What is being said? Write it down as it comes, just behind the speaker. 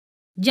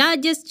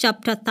Judges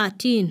chapter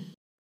 13.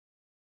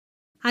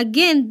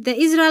 Again, the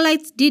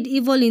Israelites did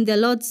evil in the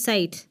Lord's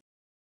sight.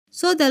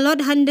 So the Lord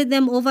handed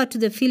them over to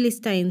the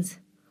Philistines,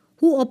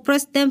 who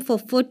oppressed them for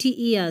 40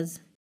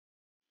 years.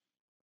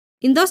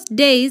 In those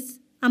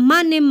days, a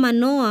man named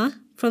Manoah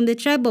from the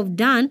tribe of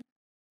Dan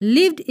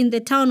lived in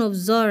the town of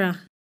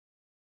Zorah.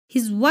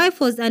 His wife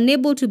was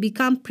unable to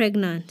become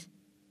pregnant,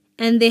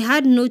 and they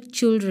had no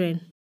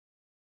children.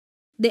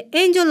 The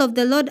angel of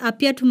the Lord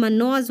appeared to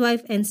Manoah's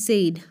wife and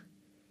said,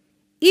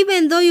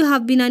 "Even though you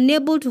have been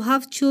unable to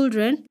have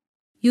children,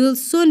 you will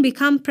soon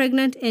become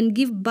pregnant and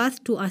give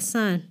birth to a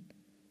son.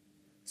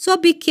 So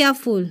be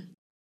careful.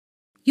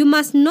 You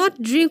must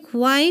not drink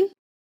wine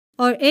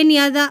or any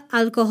other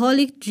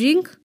alcoholic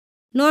drink,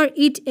 nor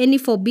eat any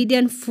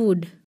forbidden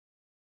food.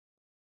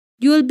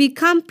 You will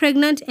become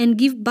pregnant and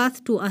give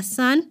birth to a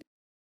son,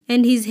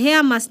 and his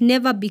hair must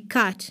never be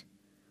cut,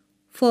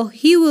 for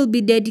he will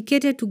be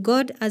dedicated to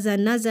God as a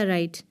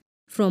Nazirite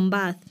from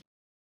birth.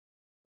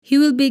 He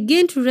will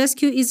begin to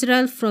rescue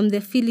Israel from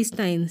the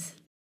Philistines."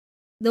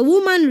 The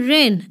woman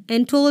ran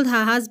and told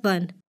her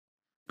husband,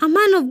 "A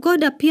man of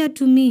God appeared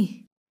to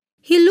me.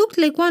 He looked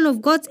like one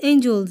of God's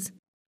angels,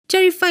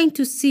 terrifying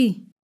to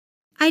see.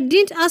 I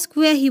didn't ask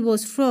where he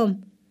was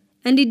from,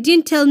 and he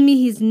didn't tell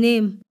me his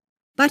name,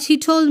 but he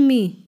told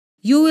me,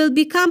 'You will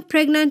become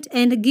pregnant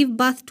and give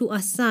birth to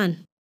a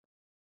son.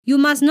 You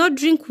must not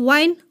drink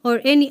wine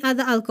or any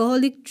other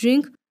alcoholic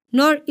drink,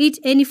 nor eat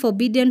any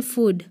forbidden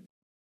food.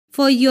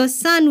 For your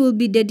son will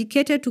be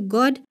dedicated to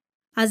God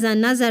as a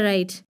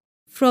Nazirite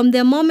from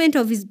the moment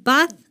of his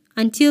birth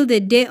until the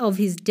day of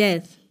his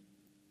death.'"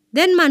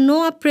 Then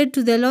Manoah prayed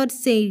to the Lord,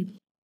 saying,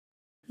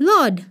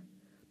 "Lord,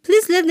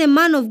 please let the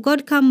man of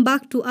God come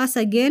back to us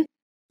again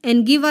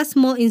and give us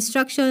more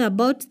instruction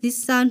about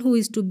this son who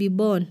is to be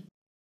born."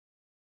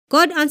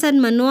 God answered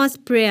Manoah's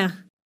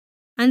prayer,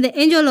 and the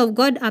angel of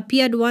God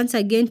appeared once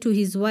again to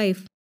his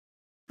wife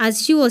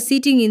as she was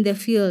sitting in the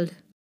field.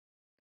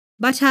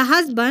 But her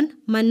husband,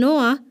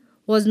 Manoah,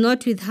 was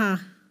not with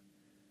her.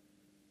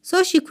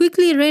 So she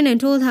quickly ran and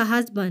told her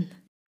husband,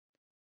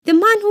 "The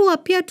man who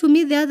appeared to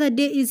me the other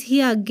day is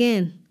here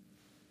again."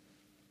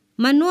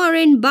 Manoah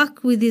ran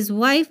back with his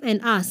wife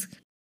and asked,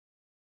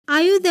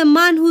 "Are you the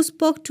man who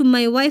spoke to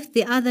my wife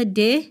the other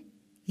day?"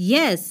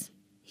 "Yes,"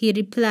 he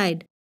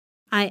replied,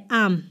 "I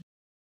am."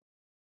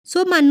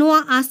 So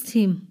Manoah asked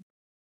him,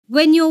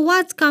 "When your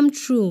words come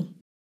true,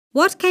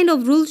 what kind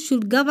of rules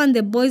should govern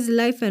the boy's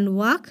life and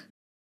work?"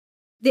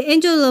 The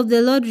angel of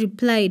the Lord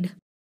replied,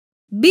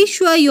 "Be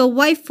sure your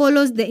wife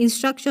follows the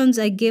instructions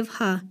I gave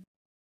her.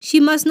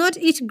 She must not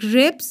eat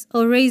grapes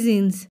or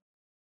raisins,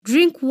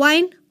 drink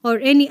wine or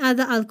any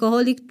other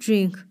alcoholic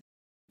drink,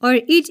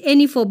 or eat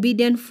any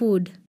forbidden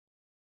food."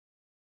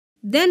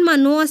 Then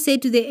Manoah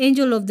said to the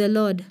angel of the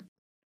Lord,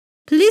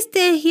 "Please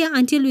stay here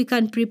until we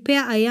can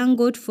prepare a young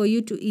goat for you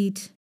to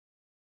eat."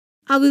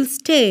 "I will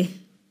stay,"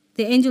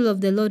 the angel of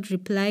the Lord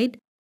replied,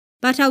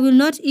 "but I will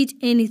not eat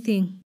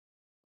anything.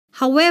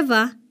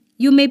 However,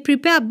 you may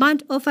prepare a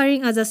burnt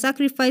offering as a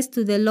sacrifice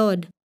to the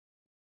Lord."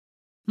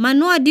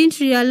 Manoah didn't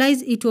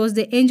realize it was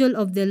the angel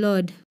of the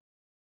Lord.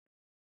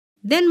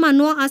 Then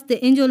Manoah asked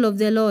the angel of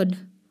the Lord,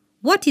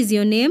 "What is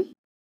your name?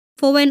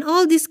 For when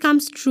all this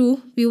comes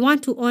true, we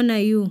want to honor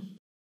you."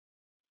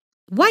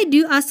 "Why do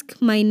you ask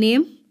my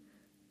name?"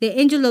 the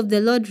angel of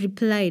the Lord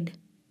replied.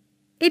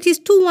 "It is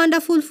too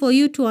wonderful for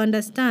you to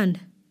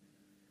understand."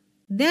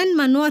 Then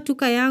Manoah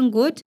took a young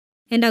goat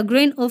and a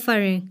grain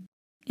offering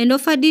and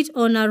offered it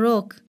on a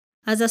rock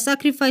as a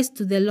sacrifice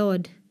to the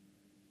Lord.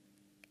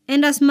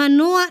 And as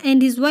Manoah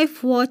and his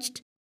wife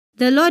watched,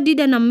 the Lord did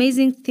an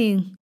amazing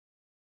thing.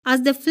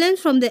 As the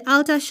flames from the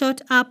altar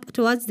shot up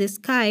towards the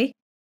sky,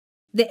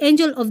 the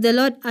angel of the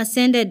Lord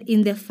ascended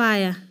in the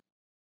fire.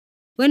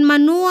 When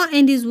Manoah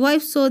and his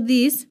wife saw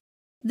this,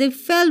 they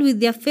fell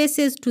with their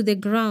faces to the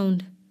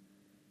ground.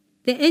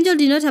 The angel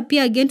did not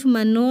appear again to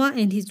Manoah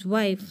and his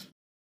wife.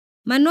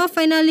 Manoah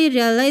finally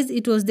realized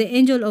it was the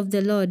angel of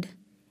the Lord,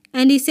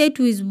 and he said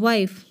to his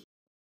wife,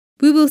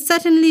 "We will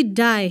certainly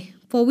die,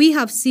 for we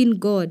have seen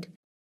God."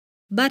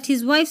 But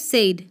his wife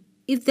said,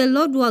 "If the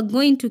Lord were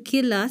going to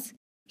kill us,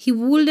 he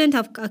wouldn't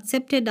have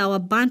accepted our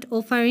burnt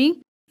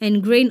offering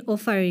and grain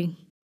offering.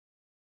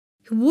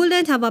 He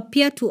wouldn't have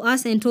appeared to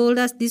us and told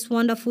us this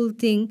wonderful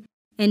thing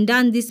and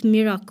done these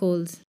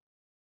miracles."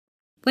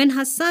 When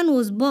her son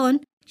was born,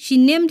 she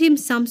named him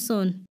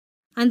Samson,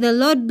 and the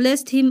Lord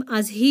blessed him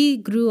as he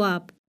grew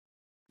up.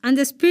 And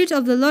the Spirit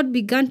of the Lord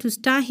began to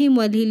stir him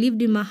while he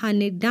lived in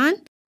Mahaneh-dan,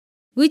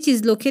 which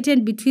is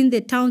located between the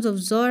towns of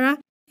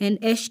Zorah and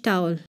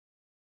Eshtaol.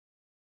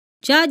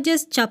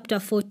 Judges chapter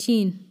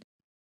 14.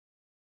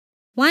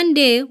 One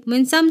day,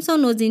 when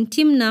Samson was in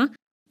Timnah,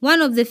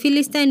 one of the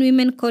Philistine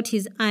women caught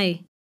his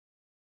eye.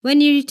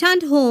 When he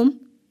returned home,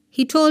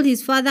 he told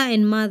his father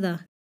and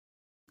mother,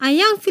 "A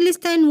young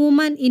Philistine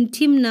woman in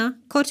Timnah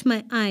caught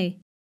my eye.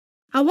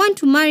 I want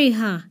to marry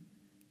her.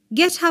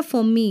 Get her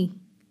for me."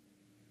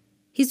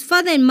 His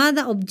father and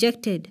mother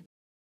objected.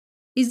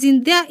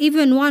 "Isn't there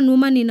even one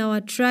woman in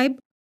our tribe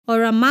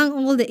or among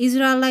all the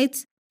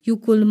Israelites you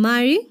could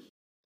marry?"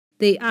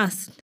 they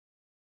asked.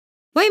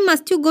 "Why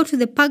must you go to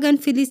the pagan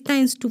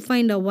Philistines to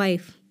find a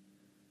wife?"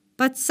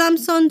 But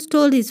Samson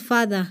told his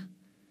father,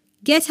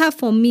 "Get her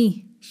for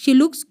me. She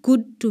looks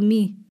good to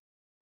me."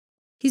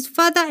 His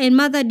father and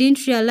mother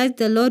didn't realize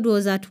the Lord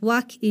was at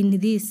work in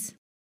this,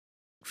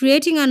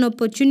 creating an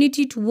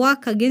opportunity to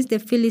work against the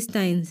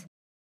Philistines,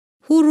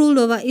 who ruled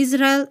over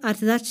Israel at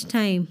that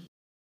time.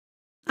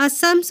 As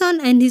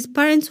Samson and his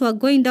parents were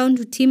going down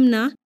to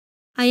Timnah,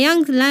 a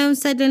young lion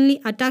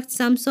suddenly attacked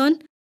Samson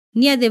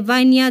near the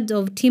vineyards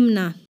of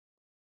Timnah.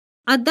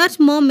 At that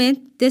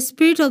moment, the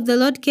Spirit of the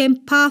Lord came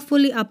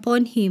powerfully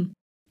upon him,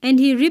 and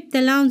he ripped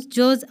the lion's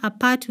jaws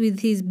apart with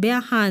his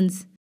bare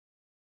hands.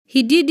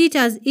 He did it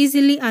as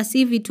easily as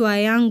if it were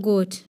a young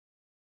goat,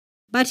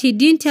 but he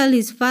didn't tell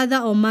his father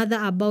or mother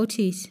about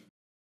it.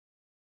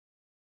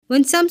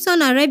 When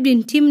Samson arrived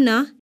in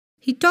Timnah,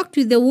 he talked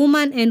with the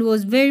woman and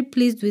was very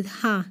pleased with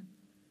her.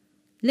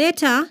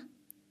 Later,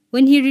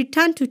 when he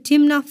returned to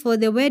Timnah for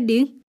the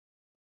wedding,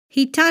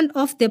 he turned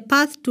off the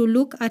path to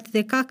look at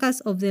the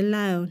carcass of the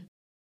lion,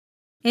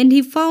 and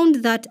he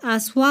found that a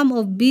swarm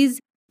of bees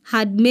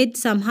had made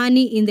some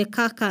honey in the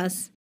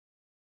carcass.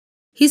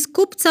 He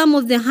scooped some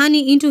of the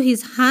honey into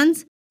his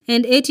hands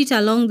and ate it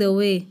along the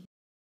way.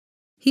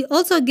 He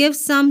also gave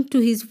some to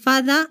his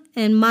father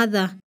and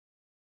mother,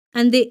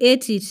 and they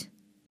ate it.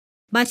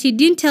 But he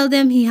didn't tell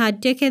them he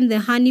had taken the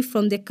honey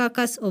from the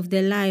carcass of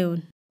the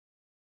lion.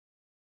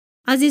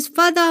 As his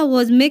father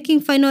was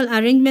making final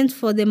arrangements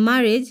for the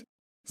marriage,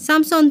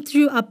 Samson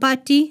threw a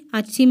party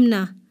at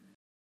Timnah,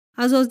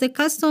 as was the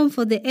custom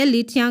for the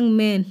elite young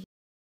men.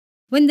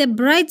 When the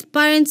bride's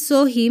parents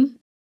saw him,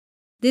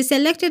 they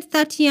selected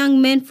 30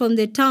 young men from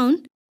the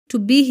town to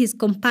be his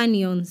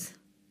companions.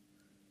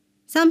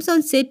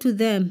 Samson said to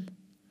them,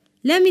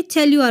 "Let me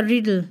tell you a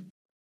riddle.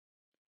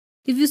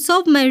 If you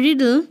solve my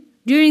riddle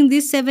during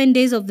these 7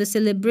 days of the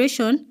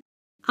celebration,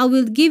 I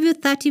will give you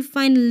 30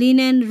 fine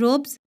linen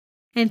robes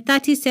and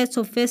 30 sets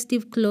of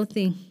festive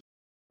clothing.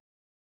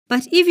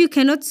 But if you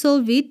cannot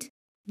solve it,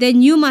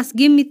 then you must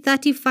give me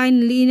 30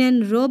 fine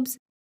linen robes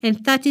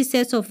and 30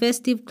 sets of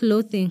festive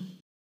clothing."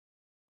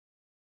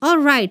 "All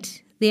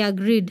right," they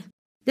agreed.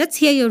 "Let's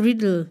hear your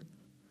riddle."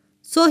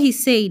 So he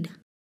said,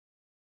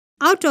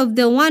 "Out of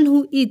the one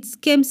who eats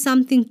came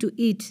something to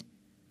eat.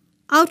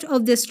 Out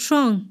of the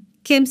strong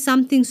came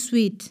something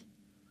sweet."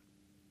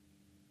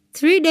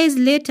 3 days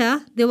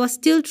later, they were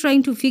still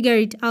trying to figure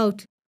it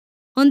out.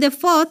 On the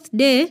 4th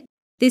day,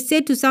 they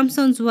said to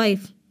Samson's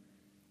wife,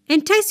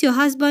 "Entice your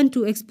husband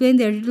to explain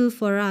the riddle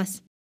for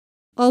us,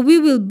 or we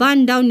will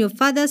burn down your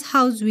father's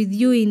house with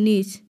you in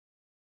it.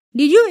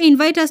 Did you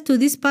invite us to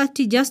this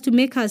party just to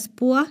make us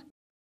poor?"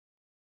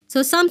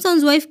 So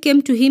Samson's wife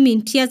came to him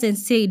in tears and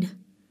said,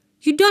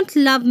 "You don't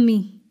love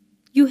me.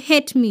 You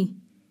hate me.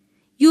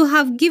 You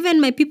have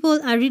given my people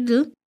a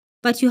riddle,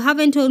 but you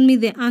haven't told me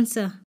the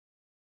answer."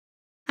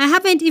 "I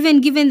haven't even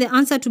given the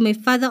answer to my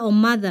father or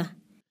mother,"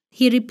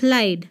 he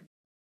replied.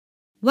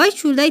 "Why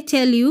should I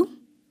tell you?"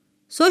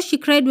 So she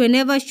cried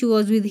whenever she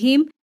was with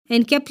him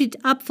and kept it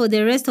up for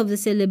the rest of the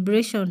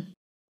celebration.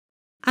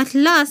 At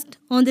last,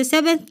 on the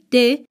 7th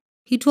day,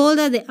 he told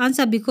her the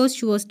answer because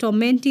she was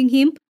tormenting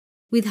him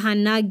with her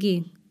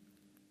nagging.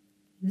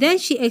 Then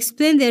she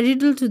explained the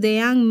riddle to the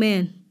young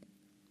men.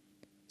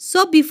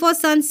 So before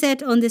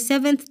sunset on the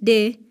 7th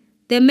day,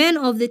 the men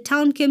of the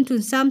town came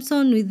to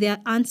Samson with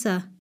their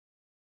answer.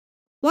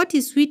 "What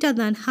is sweeter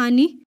than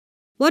honey?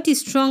 What is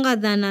stronger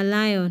than a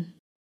lion?"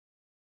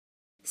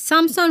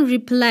 Samson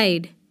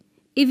replied,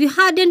 "If you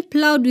hadn't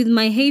plowed with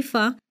my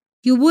heifer,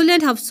 you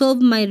wouldn't have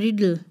solved my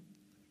riddle."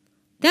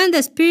 Then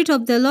the Spirit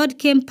of the Lord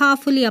came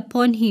powerfully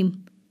upon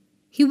him.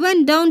 He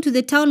went down to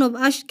the town of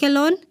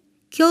Ashkelon,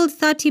 killed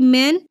 30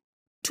 men,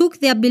 took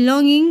their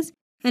belongings,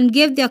 and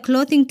gave their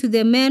clothing to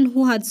the men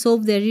who had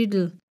solved the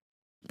riddle.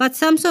 But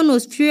Samson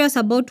was furious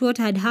about what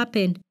had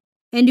happened,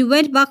 and he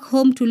went back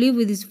home to live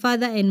with his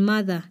father and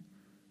mother.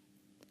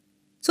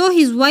 So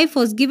his wife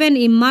was given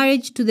in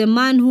marriage to the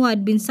man who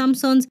had been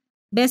Samson's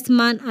best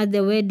man at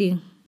the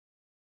wedding.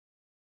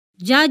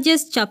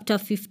 Judges chapter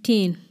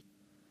 15.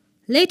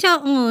 Later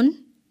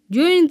on,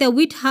 during the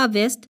wheat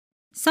harvest,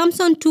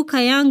 Samson took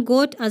a young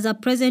goat as a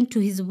present to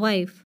his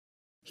wife.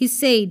 He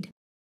said,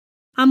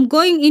 "I'm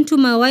going into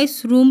my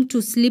wife's room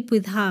to sleep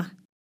with her."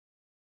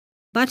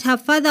 But her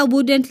father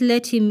wouldn't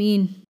let him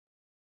in.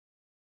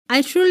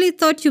 "I truly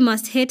thought you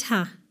must hate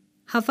her,"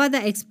 her father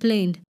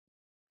explained.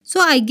 "So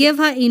I gave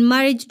her in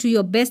marriage to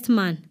your best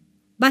man.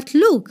 But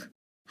look,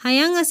 her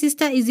younger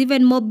sister is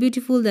even more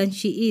beautiful than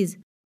she is.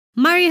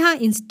 Marry her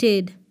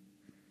instead."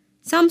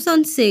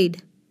 Samson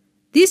said,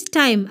 "This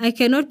time I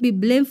cannot be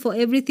blamed for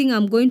everything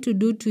I'm going to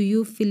do to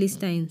you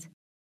Philistines."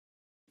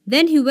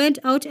 Then he went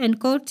out and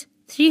caught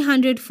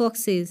 300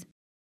 foxes.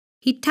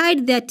 He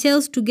tied their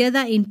tails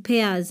together in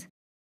pairs,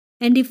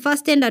 and he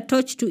fastened a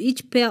torch to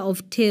each pair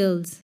of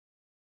tails.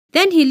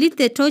 Then he lit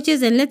the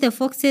torches and let the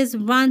foxes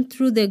run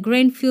through the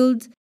grain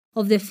fields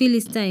of the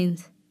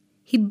Philistines.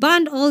 He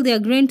burned all their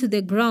grain to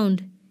the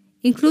ground,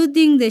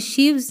 including the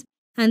sheaves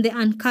and the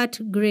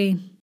uncut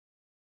grain.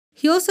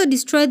 He also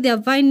destroyed their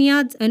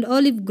vineyards and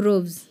olive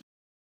groves.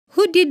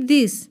 Who did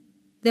this?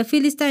 The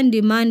Philistine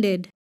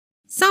demanded.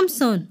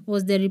 Samson,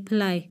 was the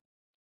reply.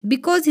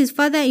 Because his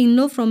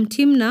father-in-law from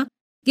Timnah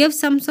gave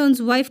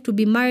Samson's wife to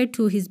be married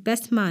to his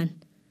best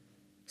man.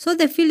 So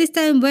the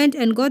Philistine went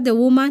and got the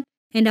woman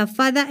and her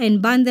father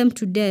and burned them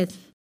to death.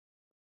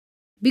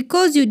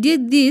 Because you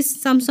did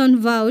this, Samson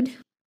vowed,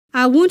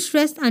 I won't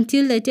rest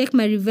until I take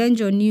my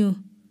revenge on you.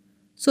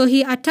 So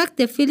he attacked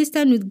the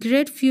Philistine with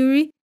great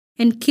fury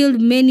and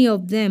killed many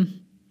of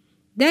them.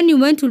 Then he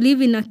went to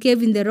live in a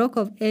cave in the rock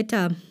of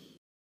Etam.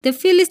 The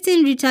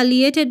Philistine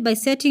retaliated by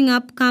setting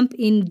up camp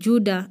in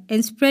Judah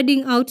and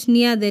spreading out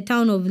near the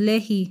town of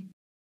Lehi.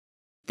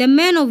 The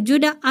men of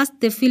Judah asked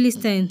the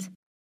Philistines,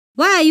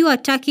 Why are you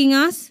attacking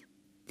us?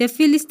 The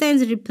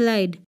Philistines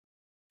replied,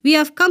 We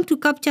have come to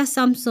capture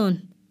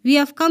Samson. We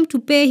have come to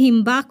pay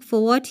him back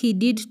for what he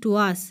did to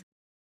us.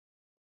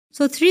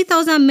 So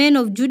 3,000 men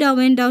of Judah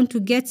went down to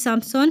get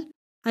Samson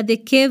at the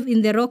cave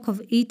in the rock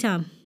of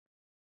Etam.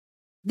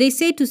 They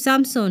said to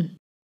Samson,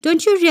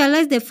 Don't you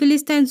realize the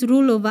Philistines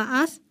rule over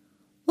us?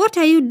 What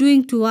are you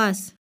doing to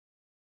us?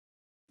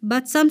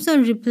 But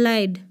Samson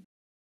replied,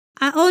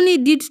 I only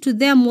did to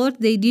them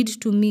what they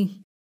did to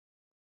me.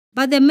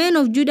 But the men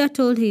of Judah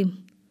told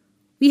him,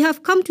 We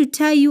have come to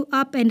tie you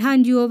up and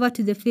hand you over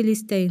to the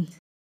Philistines.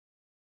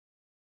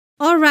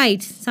 All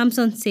right,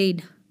 Samson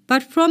said,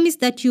 but promise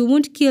that you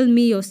won't kill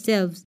me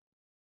yourselves.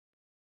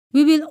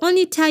 We will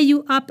only tie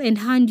you up and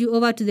hand you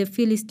over to the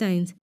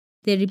Philistines,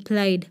 they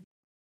replied.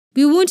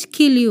 We won't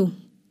kill you.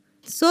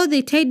 So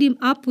they tied him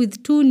up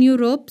with 2 new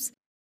ropes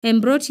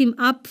and brought him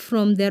up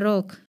from the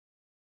rock.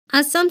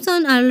 As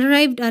Samson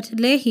arrived at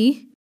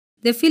Lehi,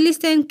 the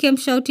Philistine came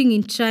shouting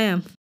in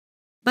triumph.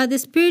 But the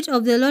Spirit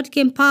of the Lord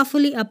came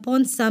powerfully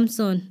upon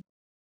Samson,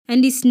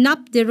 and he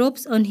snapped the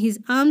ropes on his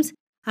arms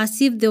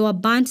as if they were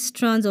burnt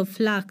strands of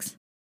flax,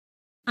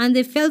 and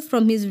they fell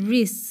from his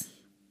wrists.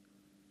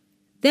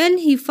 Then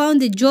he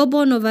found the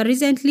jawbone of a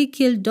recently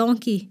killed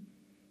donkey.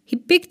 He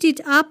picked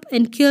it up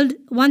and killed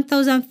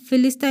 1,000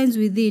 Philistines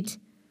with it.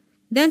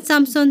 Then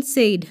Samson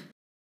said,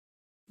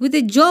 With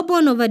the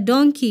jawbone of a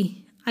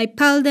donkey, I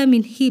piled them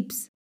in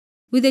heaps.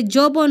 With the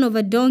jawbone of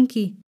a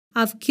donkey,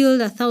 I've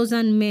killed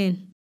 1,000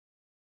 men.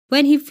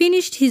 When he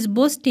finished his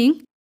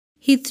boasting,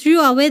 he threw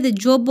away the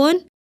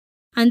jawbone,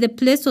 and the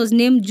place was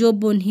named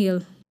Jawbone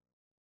Hill.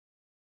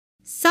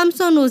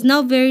 Samson was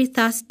now very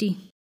thirsty,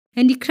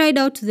 and he cried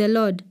out to the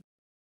Lord,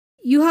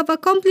 You have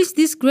accomplished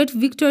this great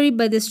victory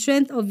by the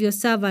strength of your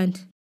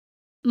servant.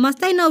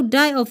 Must I now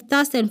die of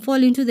thirst and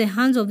fall into the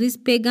hands of these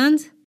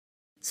pagans?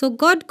 So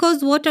God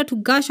caused water to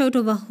gush out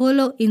of a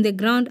hollow in the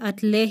ground at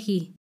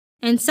Lehi,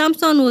 and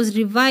Samson was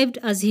revived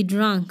as he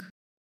drank.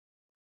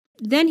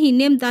 Then he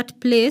named that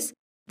place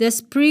the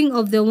spring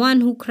of the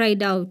one who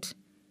cried out,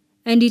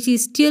 and it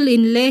is still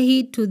in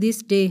Lehi to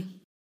this day.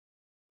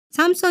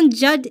 Samson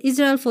judged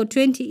Israel for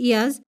 20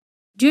 years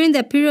during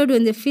the period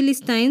when the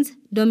Philistines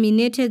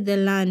dominated the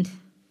land.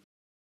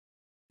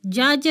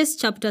 Judges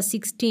chapter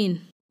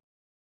 16.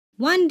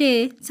 One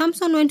day,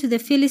 Samson went to the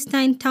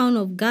Philistine town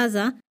of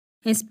Gaza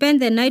and spent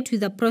the night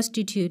with a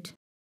prostitute.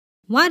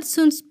 Word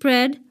soon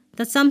spread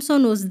that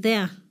Samson was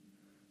there.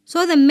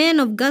 So the men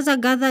of Gaza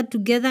gathered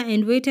together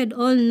and waited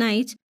all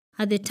night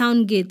at the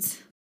town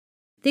gates.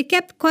 They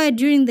kept quiet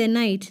during the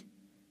night,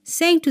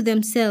 saying to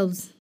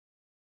themselves,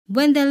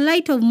 When the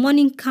light of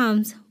morning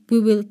comes, we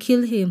will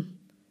kill him.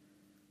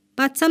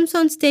 But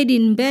Samson stayed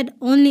in bed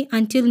only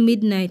until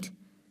midnight.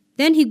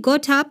 Then he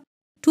got up,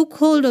 took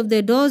hold of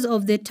the doors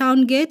of the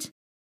town gate,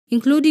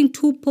 including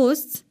 2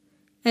 posts,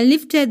 and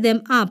lifted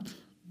them up,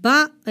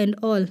 bar and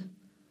all.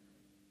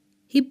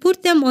 He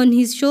put them on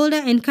his shoulder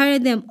and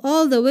carried them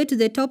all the way to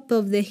the top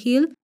of the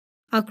hill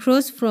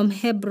across from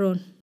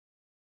Hebron.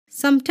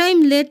 Some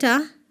time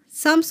later,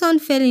 Samson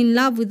fell in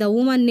love with a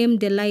woman named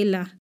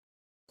Delilah,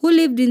 who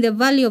lived in the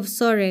valley of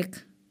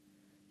Sorek.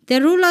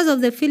 The rulers of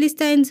the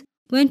Philistines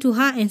went to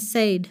her and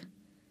said,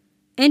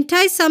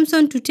 Entice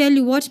Samson to tell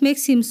you what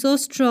makes him so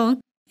strong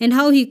and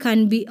how he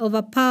can be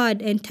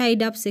overpowered and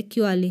tied up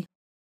securely.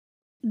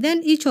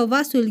 Then each of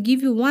us will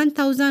give you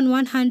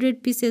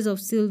 1,100 pieces of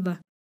silver.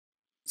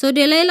 So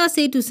Delilah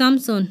said to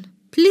Samson,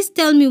 Please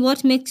tell me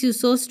what makes you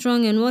so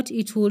strong and what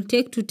it will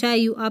take to tie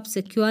you up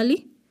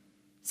securely.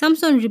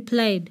 Samson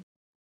replied,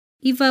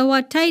 If I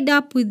were tied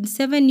up with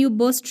 7 new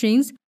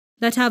bowstrings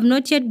that have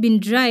not yet been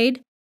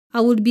dried,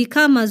 I would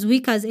become as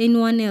weak as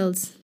anyone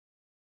else.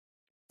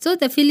 So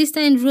the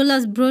Philistine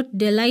rulers brought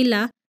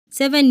Delilah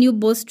 7 new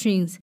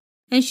bowstrings,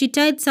 and she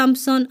tied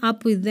Samson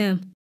up with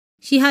them.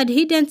 She had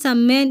hidden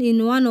some men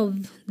in one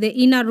of the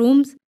inner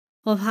rooms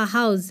of her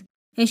house,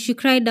 and she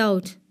cried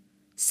out,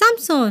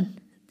 Samson,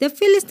 the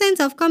Philistines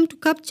have come to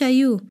capture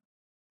you.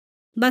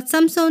 But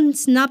Samson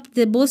snapped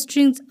the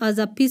bowstrings as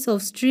a piece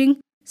of string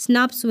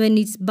snaps when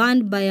it's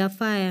burned by a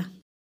fire.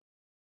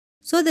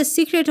 So the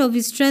secret of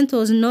his strength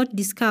was not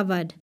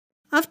discovered.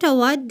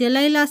 Afterward,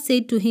 Delilah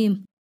said to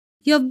him,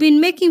 You have been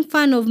making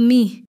fun of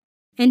me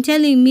and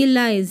telling me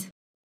lies.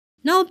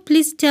 Now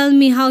please tell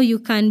me how you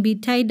can be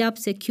tied up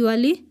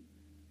securely.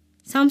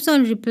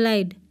 Samson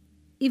replied,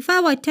 "If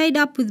I were tied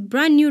up with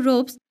brand new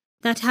ropes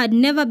that had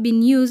never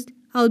been used,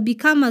 I would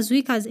become as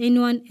weak as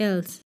anyone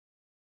else."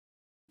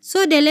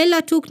 So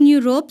Delilah took new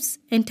ropes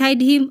and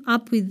tied him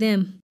up with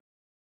them.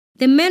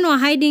 The men were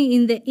hiding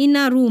in the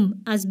inner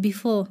room as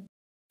before.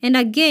 And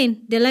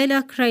again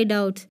Delilah cried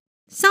out,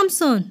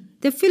 "Samson,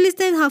 the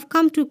Philistines have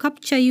come to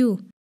capture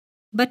you."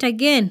 But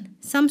again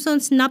Samson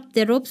snapped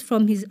the ropes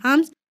from his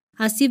arms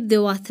as if they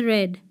were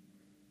thread.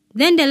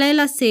 Then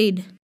Delilah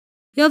said,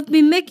 "You have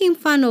been making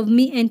fun of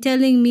me and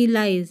telling me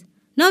lies.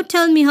 Now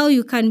tell me how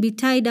you can be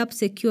tied up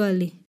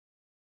securely."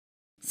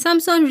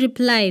 Samson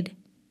replied,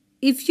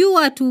 "If you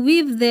were to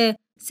weave the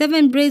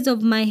 7 braids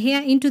of my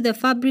hair into the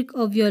fabric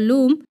of your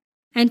loom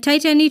and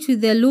tighten it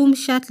with the loom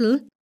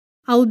shuttle,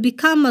 I would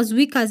become as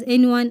weak as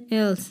anyone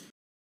else."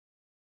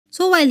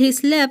 So while he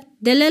slept,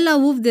 Delilah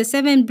wove the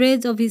 7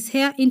 braids of his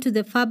hair into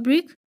the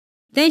fabric.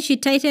 Then she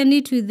tightened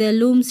it with the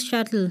loom's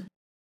shuttle.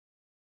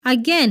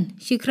 Again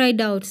she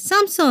cried out,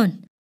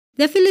 "Samson,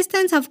 the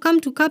Philistines have come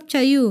to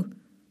capture you."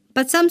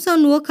 But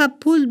Samson woke up,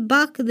 pulled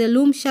back the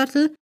loom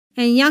shuttle,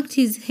 and yanked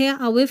his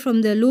hair away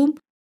from the loom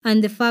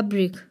and the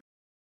fabric.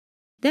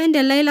 Then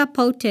Delilah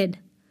pouted,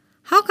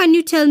 "How can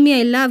you tell me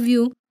I love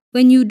you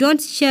when you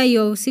don't share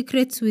your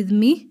secrets with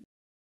me?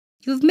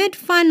 You've made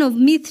fun of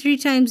me 3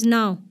 times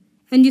now,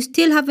 and you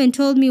still haven't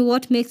told me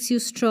what makes you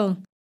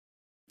strong."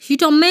 She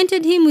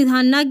tormented him with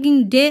her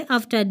nagging day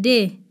after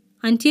day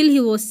until he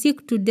was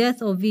sick to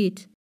death of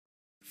it.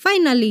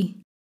 Finally,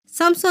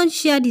 Samson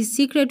shared his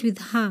secret with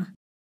her.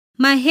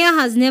 "My hair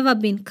has never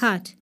been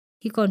cut,"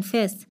 he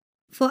confessed,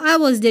 "for I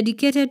was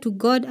dedicated to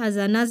God as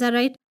a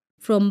Nazirite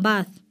from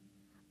birth.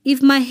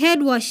 If my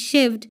head was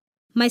shaved,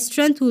 my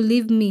strength will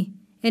leave me,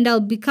 and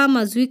I'll become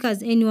as weak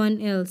as anyone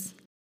else."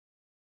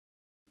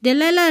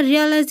 Delilah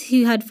realized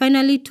he had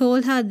finally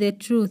told her the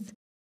truth.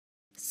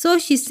 So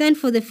she sent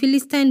for the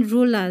Philistine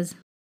rulers.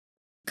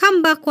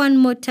 "Come back one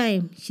more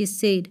time," she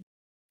said,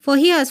 "for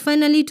he has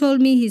finally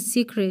told me his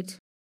secret."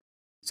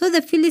 So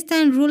the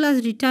Philistine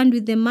rulers returned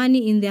with the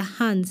money in their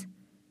hands.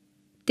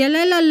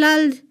 Delilah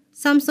lulled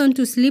Samson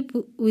to sleep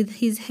with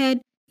his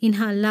head in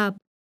her lap.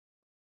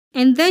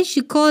 And then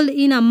she called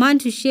in a man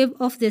to shave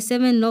off the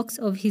 7 locks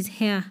of his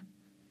hair.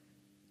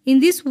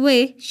 In this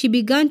way, she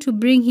began to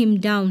bring him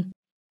down,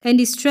 and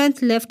his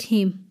strength left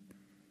him.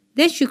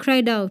 Then she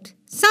cried out,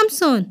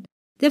 "Samson,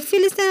 the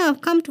Philistines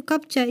have come to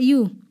capture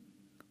you."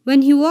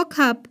 When he woke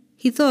up,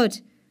 he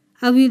thought,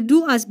 "I will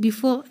do as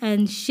before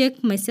and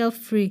shake myself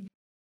free."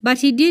 But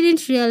he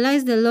didn't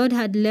realize the Lord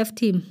had left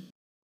him.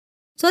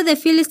 So the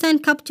Philistine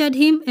captured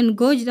him and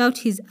gouged out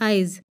his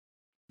eyes.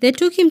 They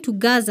took him to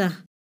Gaza,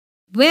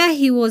 where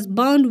he was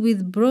bound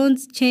with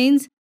bronze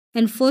chains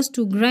and forced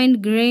to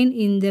grind grain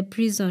in the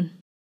prison.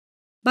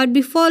 But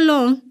before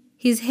long,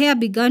 his hair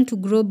began to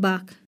grow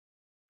back.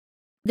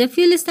 The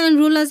Philistine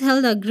rulers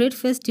held a great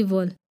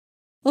festival,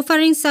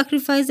 offering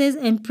sacrifices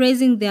and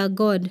praising their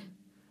god,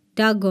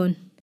 Dagon.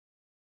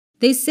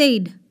 They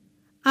said,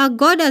 "Our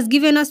God has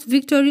given us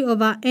victory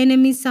over our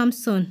enemy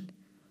Samson."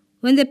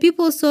 When the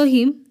people saw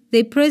him,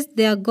 they praised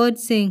their God,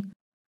 saying,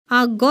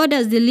 "Our God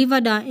has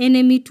delivered our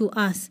enemy to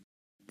us.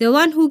 The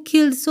one who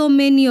killed so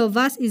many of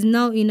us is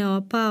now in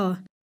our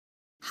power."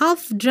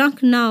 Half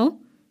drunk now,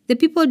 the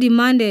people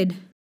demanded,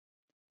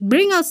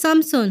 "Bring out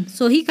Samson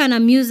so he can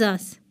amuse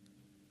us."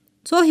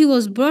 So he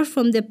was brought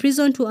from the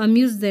prison to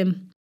amuse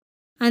them,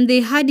 and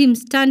they had him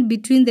stand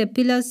between the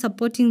pillars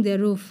supporting the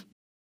roof.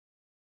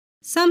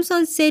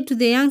 Samson said to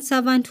the young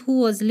servant who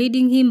was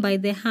leading him by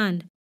the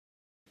hand,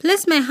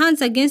 "Place my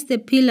hands against the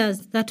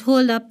pillars that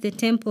hold up the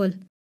temple.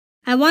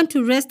 I want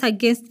to rest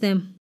against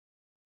them."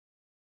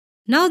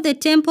 Now the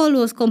temple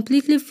was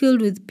completely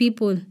filled with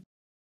people.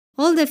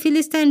 All the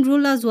Philistine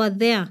rulers were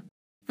there,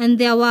 and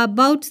there were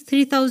about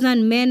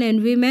 3,000 men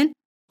and women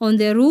on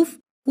the roof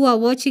who were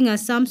watching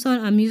as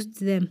Samson amused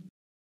them.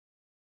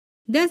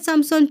 Then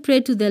Samson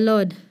prayed to the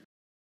Lord,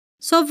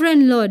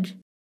 "Sovereign Lord,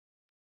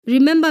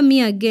 remember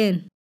me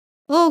again.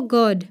 Oh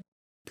God,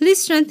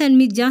 please strengthen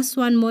me just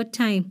one more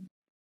time.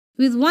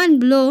 With one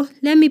blow,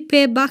 let me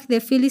pay back the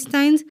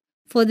Philistines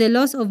for the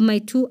loss of my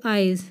 2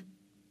 eyes."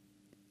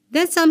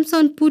 Then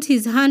Samson put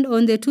his hand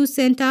on the 2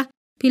 center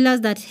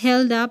pillars that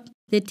held up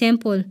the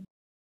temple.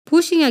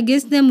 Pushing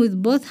against them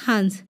with both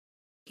hands,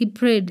 he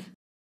prayed,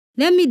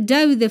 "Let me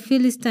die with the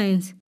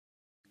Philistines."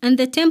 And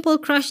the temple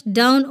crashed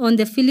down on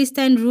the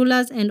Philistine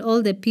rulers and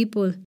all the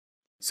people.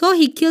 So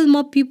he killed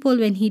more people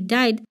when he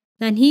died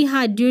than he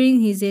had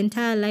during his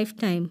entire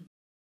lifetime.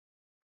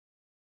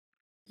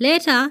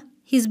 Later,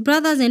 his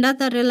brothers and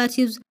other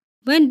relatives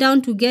went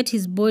down to get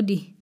his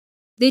body.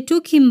 They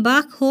took him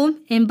back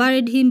home and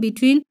buried him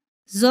between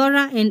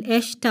Zorah and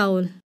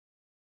Eshtaol,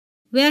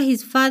 where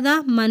his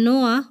father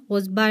Manoah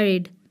was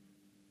buried.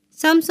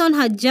 Samson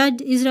had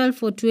judged Israel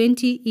for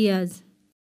 20 years.